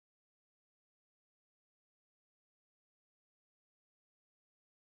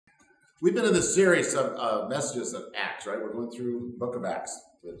We've been in this series of messages of Acts, right? We're going through the book of Acts.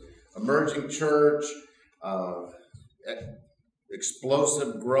 The emerging church,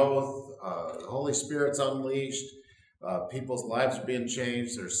 explosive growth, the Holy Spirit's unleashed, people's lives are being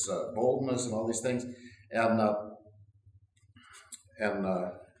changed, there's boldness and all these things. And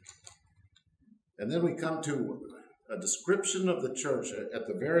then we come to a description of the church at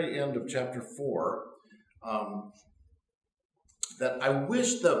the very end of chapter 4, that I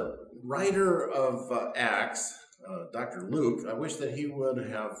wish the writer of Acts, Dr. Luke, I wish that he would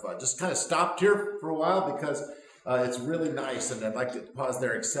have just kind of stopped here for a while, because it's really nice, and I'd like to pause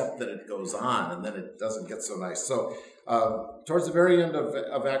there, except that it goes on, and then it doesn't get so nice. So towards the very end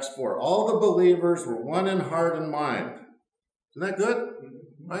of Acts 4, all the believers were one in heart and mind. Isn't that good?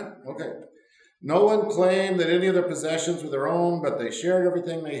 Right? Okay. No one claimed that any of their possessions were their own, but they shared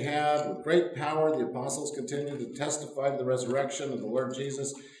everything they had. With great power, the apostles continued to testify to the resurrection of the Lord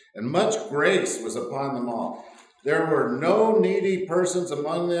Jesus, and much grace was upon them all. There were no needy persons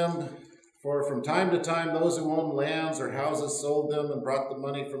among them, for from time to time those who owned lands or houses sold them and brought the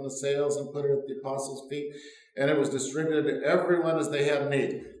money from the sales and put it at the apostles' feet, and it was distributed to everyone as they had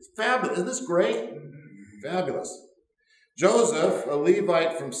need. It's fabulous. Isn't this great? Fabulous. Joseph, a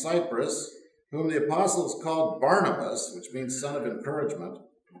Levite from Cyprus, whom the apostles called Barnabas, which means son of encouragement,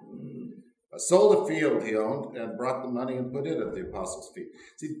 sold a field he owned and brought the money and put it at the apostles' feet.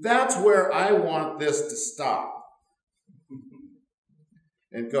 See, that's where I want this to stop.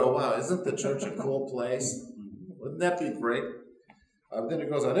 And go, wow, isn't the church a cool place? Wouldn't that be great? Then it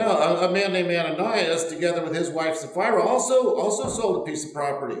goes on. Now, a man named Ananias, together with his wife Sapphira, also sold a piece of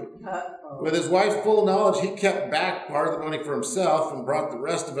property. With his wife's full knowledge, he kept back part of the money for himself and brought the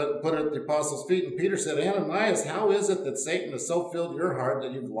rest of it and put it at the apostles' feet. And Peter said, Ananias, how is it that Satan has so filled your heart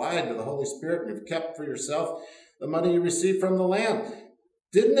that you've lied to the Holy Spirit and you've kept for yourself the money you received from the land?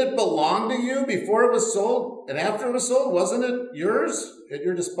 Didn't it belong to you before it was sold? And after it was sold, wasn't it yours, at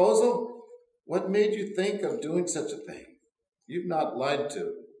your disposal? What made you think of doing such a thing? You've not lied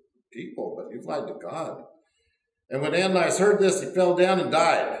to people, but you've lied to God. And when Ananias heard this, he fell down and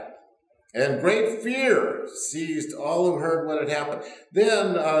died. And great fear seized all who heard what had happened.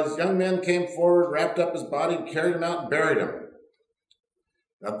 Then young men came forward, wrapped up his body, carried him out, and buried him.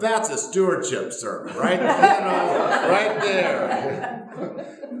 Now that's a stewardship sermon, right? Right there.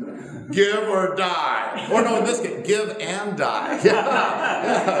 Give or die. Or no, in this case, give and die.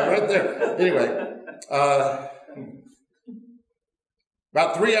 Yeah, right there. Anyway,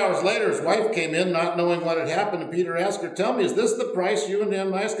 about 3 hours later, his wife came in, not knowing what had happened, and Peter asked her, tell me, is this the price you and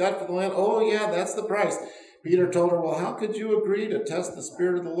Ananias got for the land? Oh, yeah, that's the price. Peter told her, well, how could you agree to test the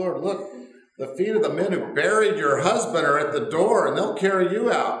Spirit of the Lord? Look, the feet of the men who buried your husband are at the door, and they'll carry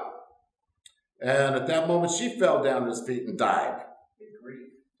you out. And at that moment, she fell down at his feet and died.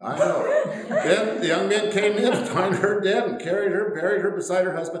 I know. Then the young men came in to find her dead and carried her, buried her beside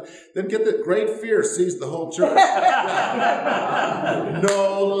her husband. Then get that great fear seized the whole church.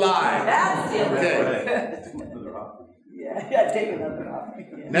 No lie. That's it. Okay. Yeah, take another offering.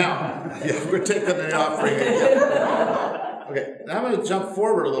 Yeah. Now, we're taking the offering again. Okay, now I'm going to jump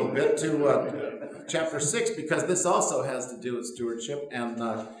forward a little bit to chapter 6, because this also has to do with stewardship and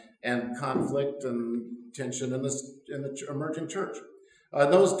conflict and tension in the emerging church. In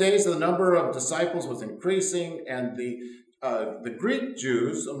those days, the number of disciples was increasing, and the Greek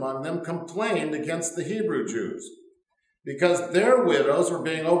Jews among them complained against the Hebrew Jews because their widows were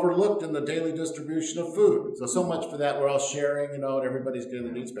being overlooked in the daily distribution of food. So much for that. We're all sharing, and everybody's getting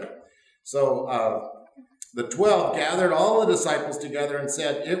their needs met. So the 12 gathered all the disciples together and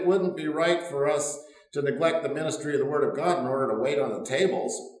said, it wouldn't be right for us to neglect the ministry of the Word of God in order to wait on the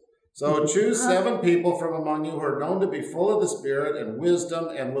tables. So choose 7 people from among you who are known to be full of the Spirit and wisdom,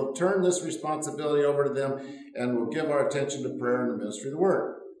 and we'll turn this responsibility over to them, and we'll give our attention to prayer and the ministry of the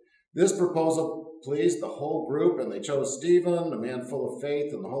Word. This proposal pleased the whole group, and they chose Stephen, a man full of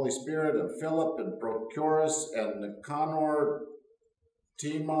faith and the Holy Spirit, and Philip, and Prochorus, and Nicanor,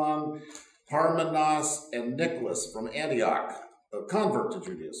 Timon, Parmenas, and Nicholas from Antioch, a convert to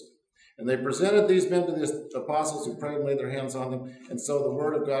Judaism. And they presented these men to the apostles, who prayed and laid their hands on them. And so the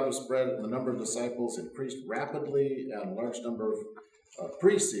word of God was spread, and the number of disciples increased rapidly, and a large number of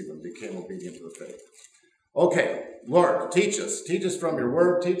priests even became obedient to the faith. Okay, Lord, teach us. Teach us from your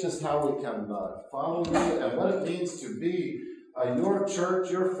word. Teach us how we can follow you and what it means to be your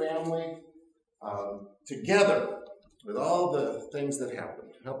church, your family, together with all the things that happen.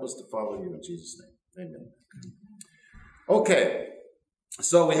 Help us to follow you in Jesus' name. Amen. Okay.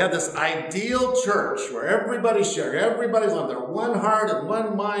 So we have this ideal church where everybody's sharing, everybody's on their one heart and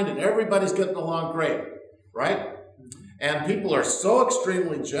one mind, and everybody's getting along great, right? And people are so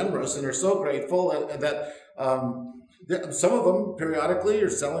extremely generous and are so grateful that some of them periodically are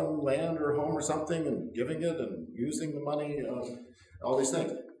selling land or home or something and giving it and using the money, all these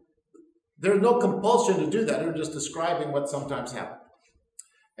things. There's no compulsion to do that. They're just describing what sometimes happened.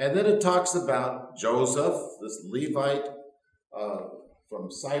 And then it talks about Joseph, this Levite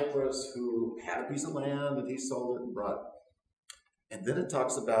from Cyprus, who had a piece of land and he sold it and brought it. And then it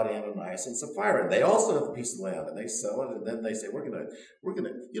talks about Ananias and Sapphira. They also have a piece of land and they sell it. And then they say, we're gonna,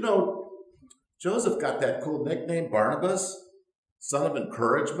 Joseph got that cool nickname, Barnabas, son of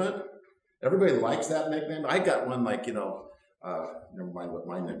encouragement. Everybody likes that nickname. I got one never mind what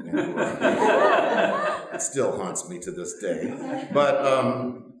my nickname was. It still haunts me to this day. But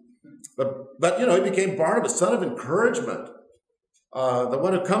he became Barnabas, son of encouragement. The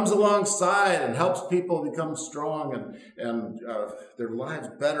one who comes alongside and helps people become strong and their lives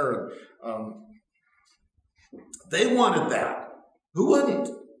better. They wanted that. Who wouldn't?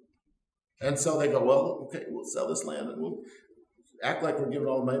 And so they go, well, okay, we'll sell this land and we'll act like we're giving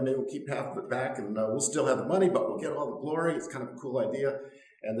all the money. Maybe we'll keep half of it back and we'll still have the money, but we'll get all the glory. It's kind of a cool idea.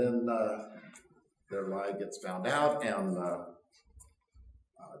 And then their lie gets found out and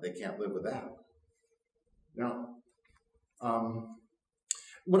they can't live with that. Now,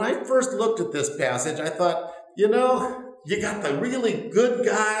 when I first looked at this passage, I thought, you got the really good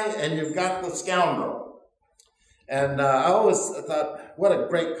guy and you've got the scoundrel. And I always thought, what a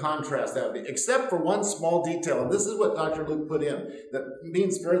great contrast that would be, except for one small detail. And this is what Dr. Luke put in that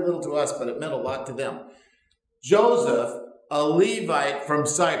means very little to us, but it meant a lot to them. Joseph, a Levite from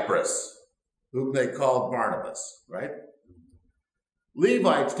Cyprus, whom they called Barnabas, right?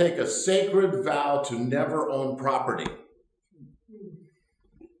 Levites take a sacred vow to never own property.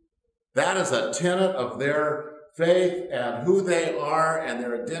 That is a tenet of their faith and who they are and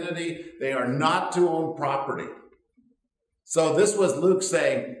their identity. They are not to own property. So this was Luke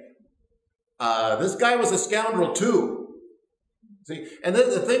saying, this guy was a scoundrel too. See, and then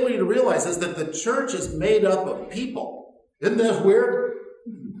the thing we need to realize is that the church is made up of people. Isn't that weird?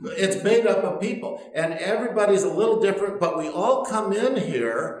 It's made up of people. And everybody's a little different, but we all come in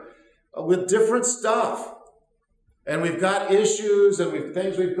here with different stuff. And we've got issues and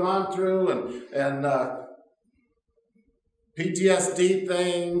things we've gone through and PTSD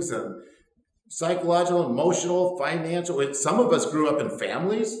things and psychological, emotional, financial. Some of us grew up in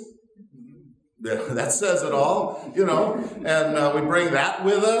families. That says it all, and we bring that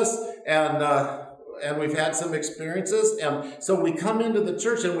with us, and we've had some experiences, and so we come into the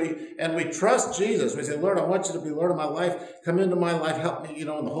church and we trust Jesus. We say, Lord, I want you to be Lord of my life. Come into my life, help me, and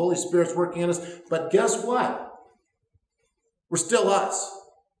the Holy Spirit's working in us. But guess what? We're still us,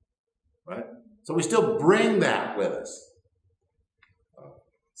 right? So we still bring that with us.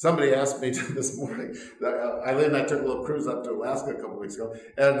 Somebody asked me this morning, Eileen and I took a little cruise up to Alaska a couple weeks ago,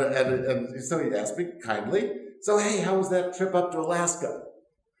 and so he asked me kindly, so hey, how was that trip up to Alaska?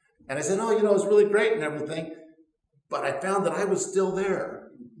 And I said, oh, it was really great and everything, but I found that I was still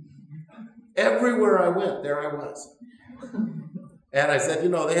there. Everywhere I went, there I was. And I said,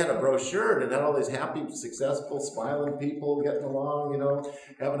 they had a brochure and it had all these happy, successful, smiling people getting along,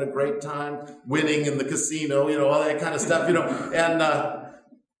 having a great time, winning in the casino, all that kind of stuff,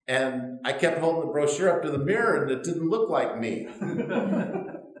 and I kept holding the brochure up to the mirror and it didn't look like me,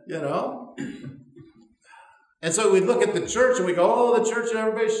 And so we look at the church and we go, oh, the church and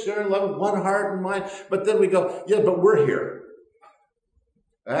everybody's sharing love with one heart and mind. But then we go, yeah, but we're here.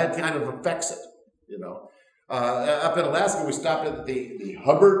 That kind of affects it, Up in Alaska, we stopped at the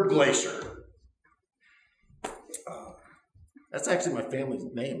Hubbard Glacier. That's actually my family's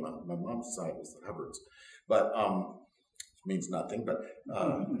name. My mom's side was the Hubbards. But means nothing. But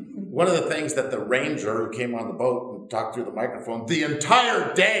one of the things that the ranger who came on the boat and talked through the microphone the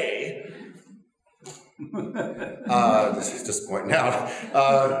entire day, just pointing out,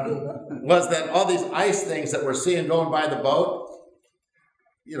 was that all these ice things that we're seeing going by the boat,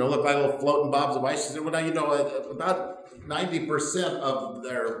 look like little floating bobs of ice. She said, well, about 90% of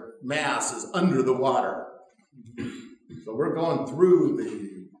their mass is under the water. So we're going through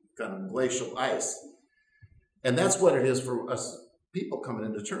the kind of glacial ice. And that's what it is for us people coming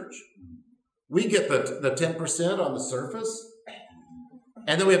into church. We get the 10% on the surface,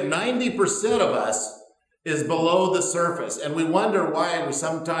 and then we have 90% of us is below the surface. And we wonder why we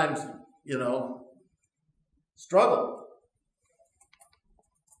sometimes, struggle.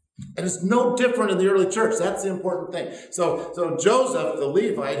 And it's no different in the early church. That's the important thing. So Joseph, the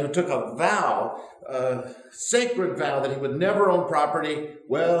Levite, who took a vow, a sacred vow that he would never own property,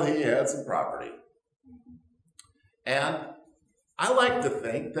 well, he had some property. And I like to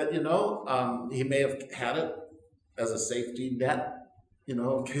think that, he may have had it as a safety net,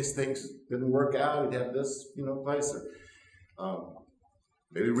 in case things didn't work out, he'd have this, place, or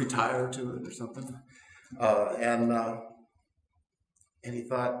maybe retire to it or something. And he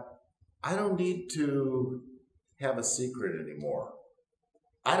thought, I don't need to have a secret anymore.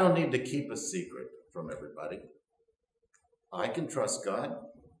 I don't need to keep a secret from everybody. I can trust God.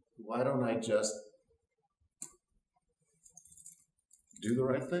 Why don't I just do the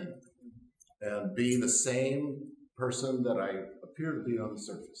right thing and be the same person that I appear to be on the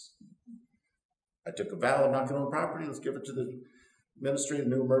surface? I took a vow of not going to own property. Let's give it to the ministry, the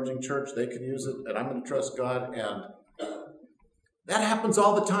New Emerging Church. They can use it, and I'm going to trust God. And that happens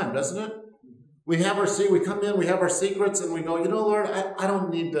all the time, doesn't it? We come in, we have our secrets, and we go, Lord, I don't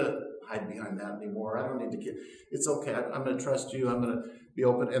need to hide behind that anymore. I don't need to it's okay. I'm going to trust you. I'm going to be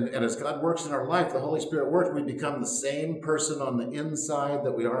open. And as God works in our life, the Holy Spirit works, we become the same person on the inside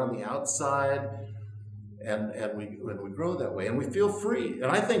that we are on the outside. And we grow that way, and we feel free. And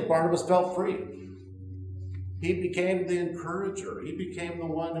I think Barnabas felt free. He became the encourager. He became the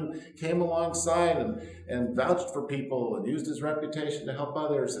one who came alongside and vouched for people and used his reputation to help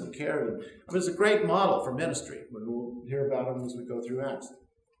others and cared. And it was a great model for ministry. We'll hear about him as we go through Acts.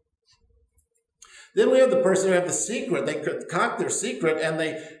 Then we have the person who have the secret. They concoct their secret, and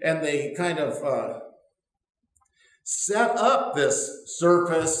they kind of set up this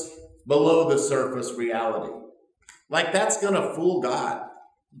surface, below the surface reality. Like that's going to fool God.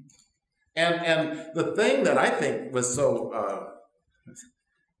 And the thing that I think was so,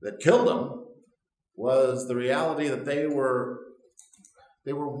 that killed them was the reality that they were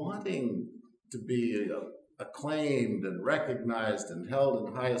wanting to be acclaimed and recognized and held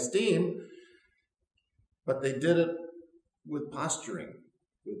in high esteem, but they did it with posturing,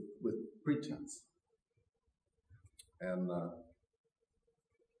 with pretense. And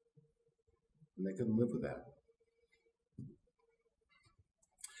they couldn't live with that.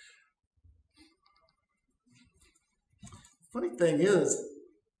 Funny thing is,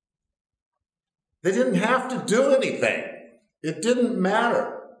 they didn't have to do anything. It didn't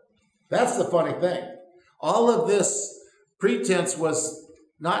matter. That's the funny thing. All of this pretense was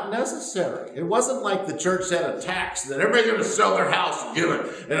not necessary. It wasn't like the church had a tax that everybody's going to sell their house and give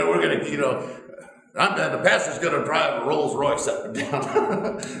it, and we're going to, the pastor's going to drive a Rolls Royce up and down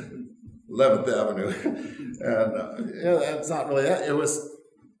 11th Avenue. And it's not really that. It was,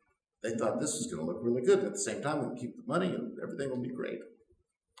 they thought this was going to look really good. At the same time, we can keep the money and everything will be great.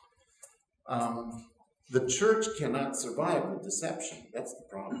 The church cannot survive with deception. That's the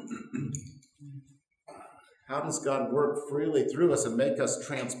problem. How does God work freely through us and make us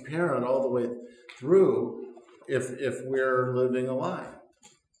transparent all the way through if we're living a lie?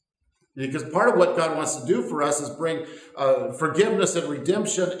 Because part of what God wants to do for us is bring forgiveness and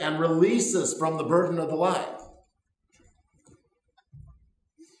redemption and release us from the burden of the lie.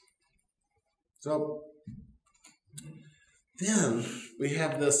 So then we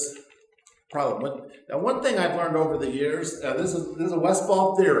have this problem. Now, one thing I've learned over the years, this is a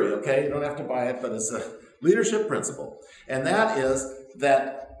Westfall theory, okay? You don't have to buy it, but it's a leadership principle. And that is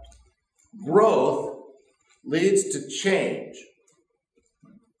that growth leads to change.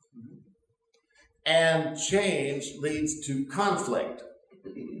 And change leads to conflict.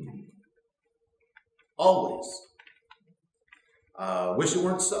 Always. Wish it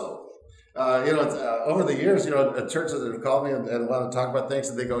weren't so. Over the years, churches have called me and want to talk about things,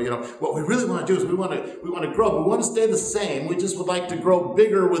 and they go, what we really want to do is we want to grow, but we want to stay the same. We just would like to grow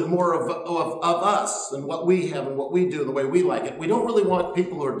bigger with more of us and what we have and what we do and the way we like it. We don't really want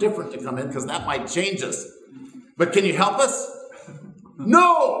people who are different to come in because that might change us. But can you help us?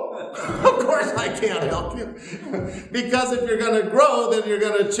 No! Of course I can't help you. Because if you're going to grow, then you're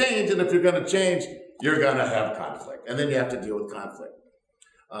going to change. And if you're going to change, you're going to have conflict. And then you have to deal with conflict.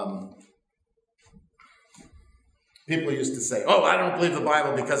 People used to say, I don't believe the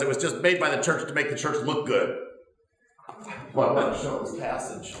Bible because it was just made by the church to make the church look good. Well, I'm going to show this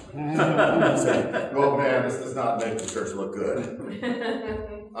passage. Say, oh man, this does not make the church look good.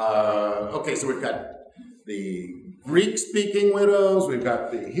 Okay, so we've got the Greek-speaking widows, we've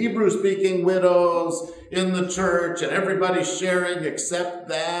got the Hebrew-speaking widows in the church, and everybody's sharing except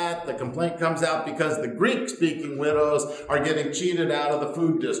that. The complaint comes out because the Greek-speaking widows are getting cheated out of the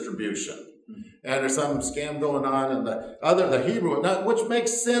food distribution. And there's some scam going on, and the Hebrew, which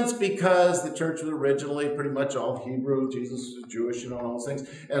makes sense because the church was originally pretty much all Hebrew. Jesus was Jewish, and all those things.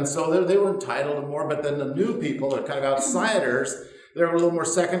 And so they were entitled to more, but then the new people are kind of outsiders. They're a little more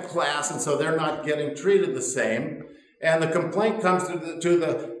second class, and so they're not getting treated the same. And the complaint comes to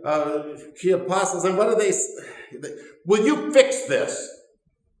the key apostles, and what do they say? Will you fix this?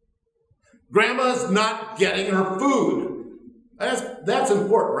 Grandma's not getting her food. That's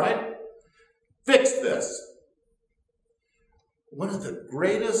important, right? Fix this. One of the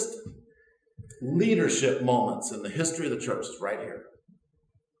greatest leadership moments in the history of the church is right here.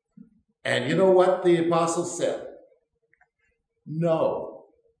 And you know what the apostles said? No,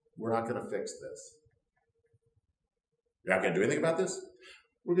 we're not going to fix this. You're not going to do anything about this?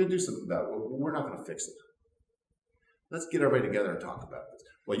 We're going to do something about it. We're not going to fix it. Let's get everybody together and talk about this.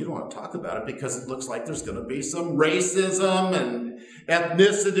 Well, you don't want to talk about it because it looks like there's going to be some racism and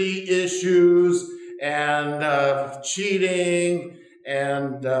ethnicity issues and cheating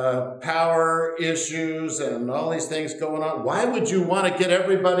and power issues and all these things going on. Why would you want to get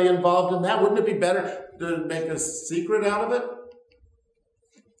everybody involved in that? Wouldn't it be better to make a secret out of it?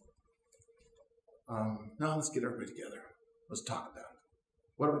 No, let's get everybody together. Let's talk about it.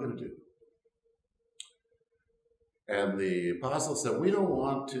 What are we going to do? And the apostles said, we don't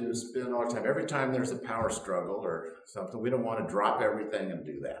want to spend our time, every time there's a power struggle or something, we don't want to drop everything and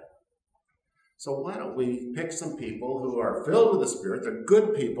do that. So why don't we pick some people who are filled with the Spirit, they're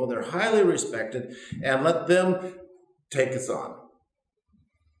good people, they're highly respected, and let them take us on.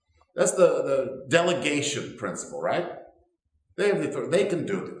 That's the delegation principle, right? They have the authority. They can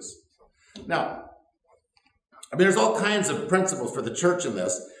do this. Now, I mean, there's all kinds of principles for the church in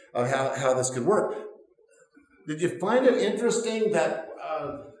this, of how this could work. Did you find it interesting that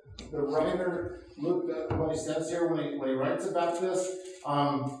the writer looked at what he says here when he writes about this?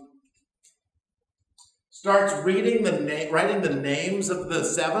 Starts writing the names of the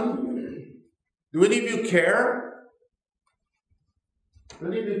seven. Do any of you care? Do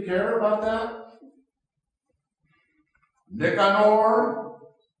any of you care about that? Nicanor,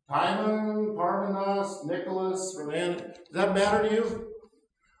 Timon, Parmenas, Nicholas, Roman. Does that matter to you?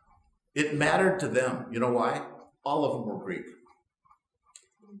 It mattered to them. You know why? All of them were Greek.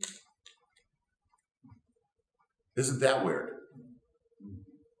 Isn't that weird?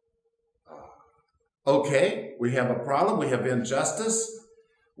 Okay, we have a problem. We have injustice.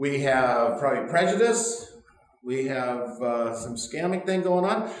 We have probably prejudice. We have some scamming thing going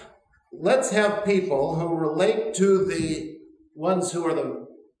on. Let's have people who relate to the ones who are the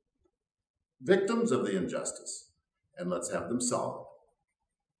victims of the injustice, and let's have them solve it.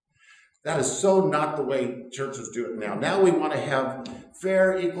 That is so not the way churches do it now. Now we want to have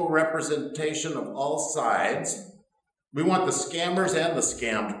fair, equal representation of all sides. We want the scammers and the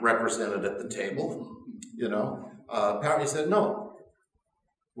scammed represented at the table. You know, Power said, no.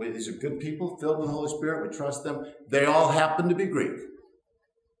 These are good people filled with the Holy Spirit. We trust them. They all happen to be Greek.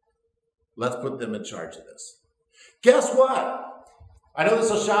 Let's put them in charge of this. Guess what? I know this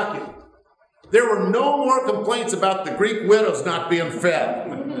will shock you. There were no more complaints about the Greek widows not being fed.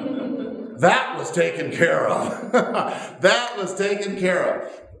 That was taken care of. That was taken care of.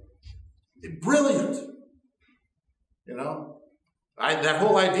 Brilliant. You know, that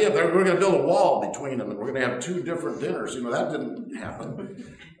whole idea of we're going to build a wall between them and we're going to have two different dinners, you know, that didn't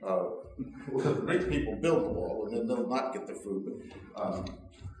happen. The Greek people built the wall and then they'll not get the food. But,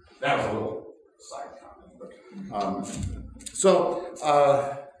 that was a little side comment. But,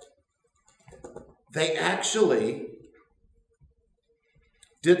 they actually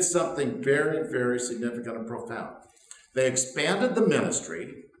did something very, very significant and profound. They expanded the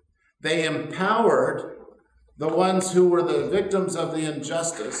ministry. They empowered the ones who were the victims of the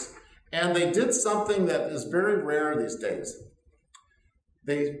injustice, and they did something that is very rare these days.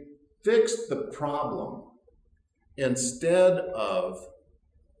 They fixed the problem instead of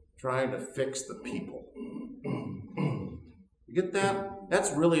trying to fix the people. You get that?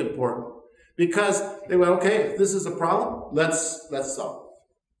 That's really important. Because they went, okay, if this is a problem, let's solve it.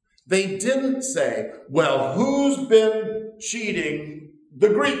 They didn't say, well, who's been cheating the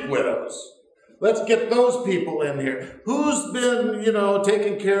Greek widows? Let's get those people in here. Who's been,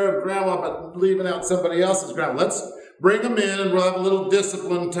 taking care of grandma but leaving out somebody else's grandma? Let's bring them in and we'll have a little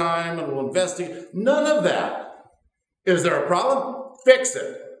discipline time and we'll investigate. None of that. Is there a problem? Fix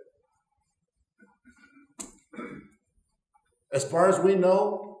it. As far as we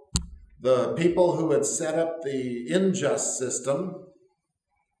know, the people who had set up the unjust system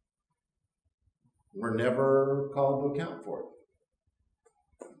were never called to account for it.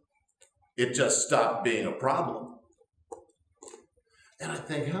 It just stopped being a problem. And I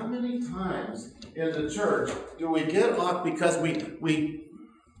think, how many times in the church do we get off because we're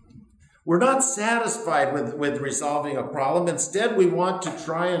not satisfied with resolving a problem. Instead, we want to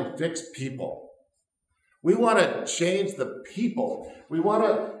try and fix people. We want to change the people. We want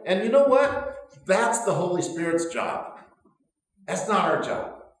to, and you know what? That's the Holy Spirit's job. That's not our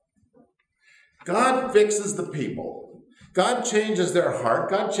job. God fixes the people. God changes their heart.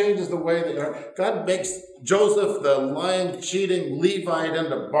 God changes the way they are. God makes Joseph, the lying, cheating Levite,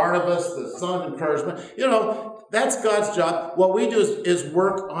 into Barnabas, the son of encouragement. You know, that's God's job. What we do is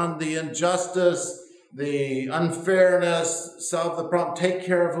work on the injustice, the unfairness, solve the problem, take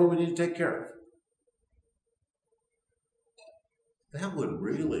care of who we need to take care of. That would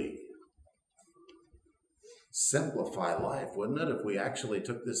really simplify life, wouldn't it, if we actually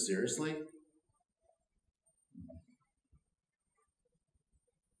took this seriously?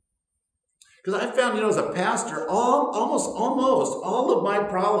 Because I found, as a pastor, almost all of my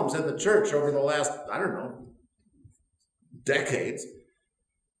problems in the church over the last, decades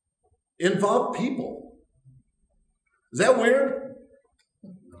involve people. Is that weird?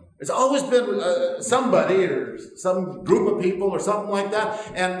 It's always been somebody or some group of people or something like that.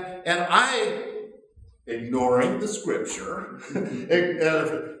 And I, ignoring the scripture,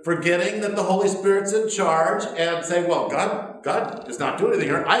 forgetting that the Holy Spirit's in charge, and say, well, God is not doing anything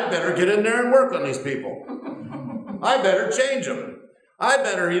here. I better get in there and work on these people. I better change them. I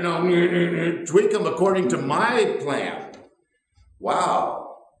better, tweak them according to my plan.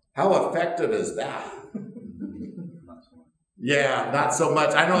 Wow. How effective is that? Yeah, not so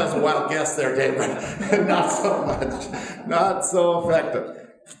much. I know that's a wild guess there, Dave, but not so much. Not so effective.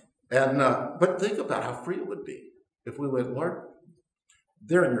 And but think about how free it would be if we went, Lord,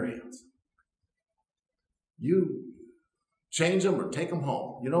 they're in your hands. You change them or take them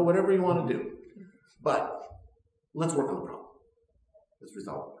home. Whatever you want to do. But let's work on the problem. Let's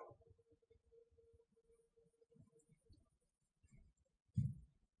resolve it.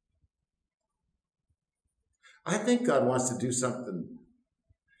 I think God wants to do something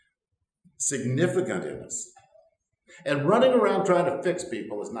significant in us. And running around trying to fix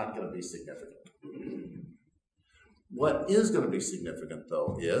people is not going to be significant. What is going to be significant,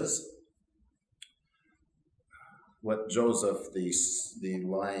 though, is what Joseph, the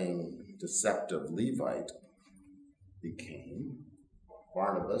lying, deceptive Levite, became.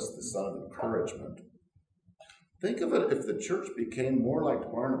 Barnabas, the son of encouragement. Think of it if the church became more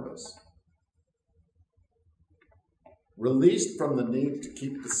like Barnabas. Released from the need to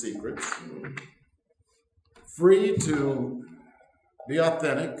keep the secrets, free to be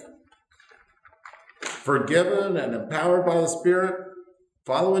authentic, forgiven and empowered by the Spirit,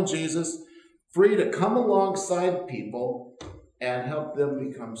 following Jesus, free to come alongside people and help them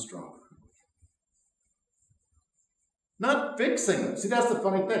become stronger. Not fixing them. See, that's the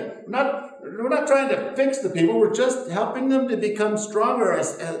funny thing. We're not trying to fix the people. We're just helping them to become stronger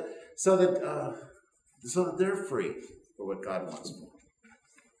so that they're free for what God wants for them.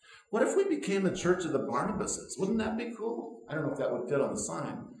 What if we became the church of the Barnabases? Wouldn't that be cool? I don't know if that would fit on the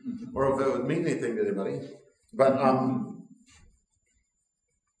sign or if it would mean anything to anybody. But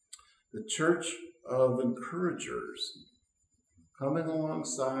the church of encouragers, coming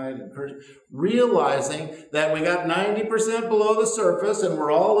alongside, encouraging, realizing that we got 90% below the surface and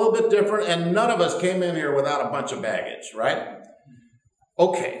we're all a little bit different and none of us came in here without a bunch of baggage, right?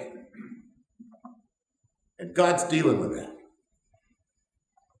 Okay. And God's dealing with that.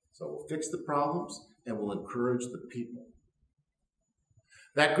 So we'll fix the problems and we'll encourage the people.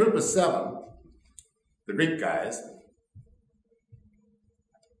 That group of 7, the Greek guys,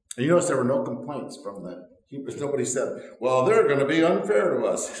 and you notice there were no complaints from the Hebrews. Nobody said, well, they're going to be unfair to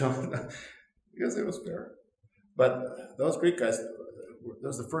us. Because it was fair. But those Greek guys, that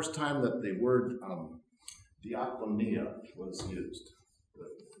was the first time that the word diakonia was used, the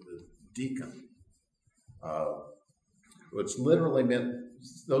deacon. Which literally meant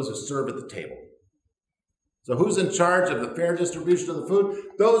those who serve at the table. So who's in charge of the fair distribution of the food?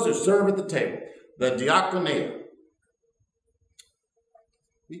 Those who serve at the table. The diakonia.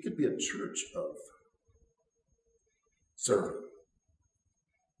 We could be a church of serving.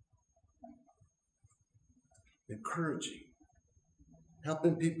 Encouraging.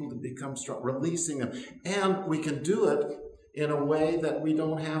 Helping people to become strong. Releasing them. And we can do it in a way that we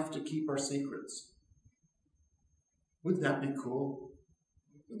don't have to keep our secrets. Wouldn't that be cool?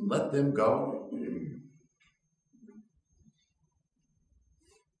 Let them go.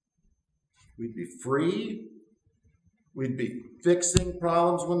 We'd be free. We'd be fixing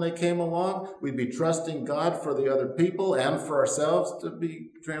problems when they came along. We'd be trusting God for the other people and for ourselves to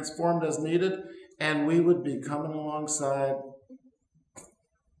be transformed as needed. And we would be coming alongside,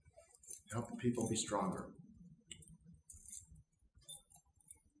 helping people be stronger.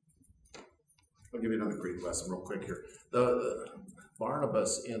 I'll give you another Greek lesson real quick here. The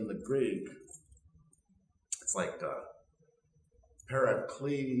Barnabas in the Greek, it's like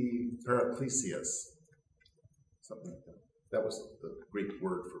Paraklesias, something like that. That was the Greek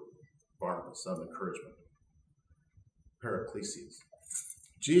word for Barnabas, son of encouragement. Paraclesis.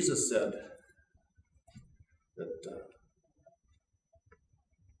 Jesus said that the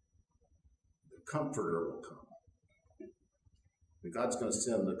Comforter will come. That God's going to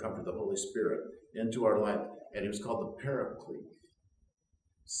send the Comforter, the Holy Spirit, into our life. And he was called the Paraclete.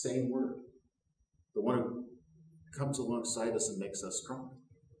 Same word. The one who comes alongside us and makes us strong.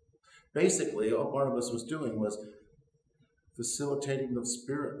 Basically, all Barnabas was doing was facilitating the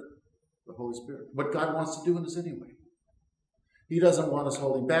Spirit, the Holy Spirit. What God wants to do in us anyway. He doesn't want us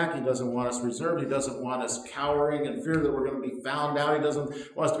holding back. He doesn't want us reserved. He doesn't want us cowering in fear that we're going to be found out. He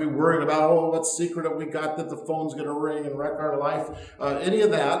doesn't want us to be worrying about, oh, what secret have we got that the phone's going to ring and wreck our life? Any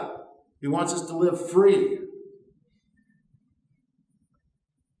of that. He wants us to live free.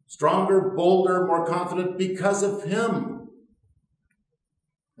 Stronger, bolder, more confident because of him.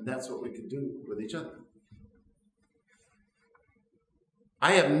 And that's what we can do with each other.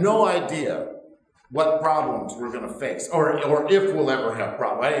 I have no idea what problems we're going to face, or if we'll ever have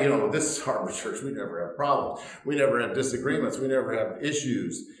problems. This is Harbor Church. We never have problems. We never have disagreements. We never have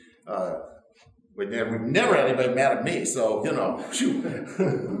issues. We've never had anybody mad at me, so, shoot,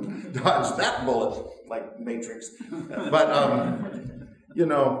 dodge that bullet like Matrix. But,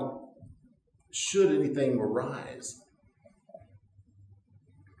 should anything arise,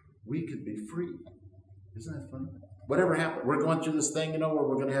 we could be free. Isn't that fun? Whatever happened, we're going through this thing, where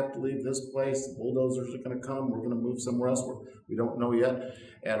we're going to have to leave this place. The bulldozers are going to come. We're going to move somewhere else where we don't know yet.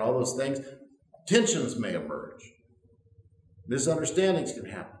 And all those things. Tensions may emerge. Misunderstandings can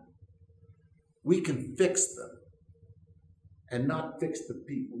happen. We can fix them. And not fix the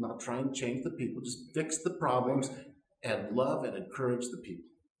people, not try and change the people. Just fix the problems and love and encourage the people.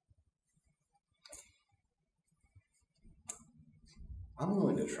 I'm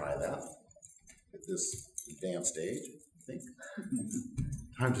willing to try that at this advanced age, I think.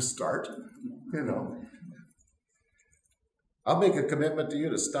 Time to start, I'll make a commitment to you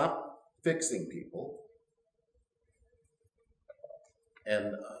to stop fixing people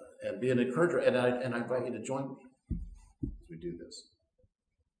and be an encourager. And I invite you to join me as we do this.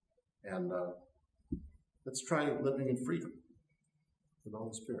 And let's try living in freedom with the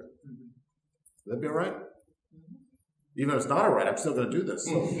Holy Spirit. Would that be all right? Even if it's not all right, I'm still going to do this.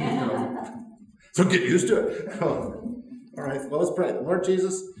 So get used to it. All right, well, let's pray. Lord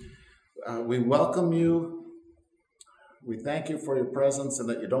Jesus, we welcome you. We thank you for your presence and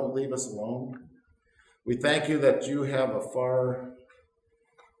that you don't leave us alone. We thank you that you have a far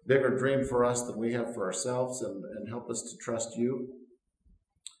bigger dream for us than we have for ourselves, and help us to trust you.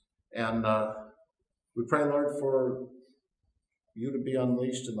 And we pray, Lord, for you to be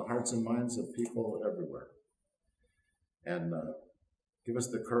unleashed in the hearts and minds of people everywhere. And give us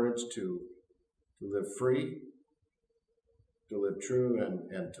the courage to live free, to live true,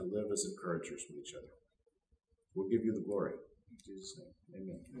 and to live as encouragers with each other. We'll give you the glory. In Jesus'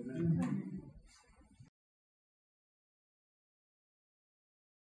 name, amen.